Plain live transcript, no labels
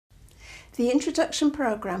The introduction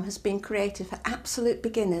programme has been created for absolute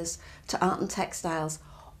beginners to art and textiles,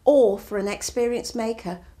 or for an experienced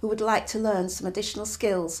maker who would like to learn some additional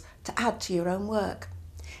skills to add to your own work.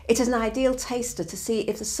 It is an ideal taster to see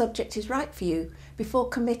if the subject is right for you before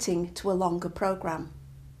committing to a longer programme.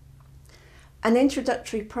 An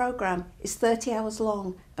introductory programme is 30 hours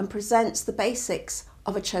long and presents the basics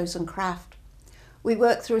of a chosen craft. We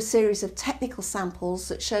work through a series of technical samples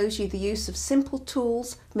that shows you the use of simple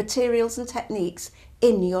tools, materials and techniques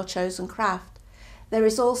in your chosen craft. There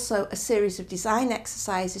is also a series of design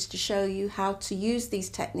exercises to show you how to use these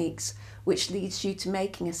techniques, which leads you to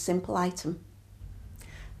making a simple item.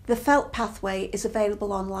 The felt pathway is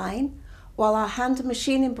available online, while our hand and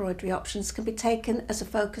machine embroidery options can be taken as a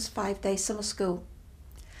focused 5-day summer school.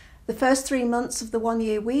 The first 3 months of the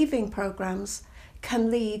 1-year weaving programmes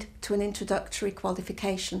can lead to an introductory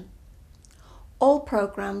qualification. All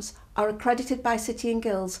programmes are accredited by City and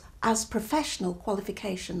Guilds as professional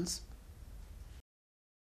qualifications.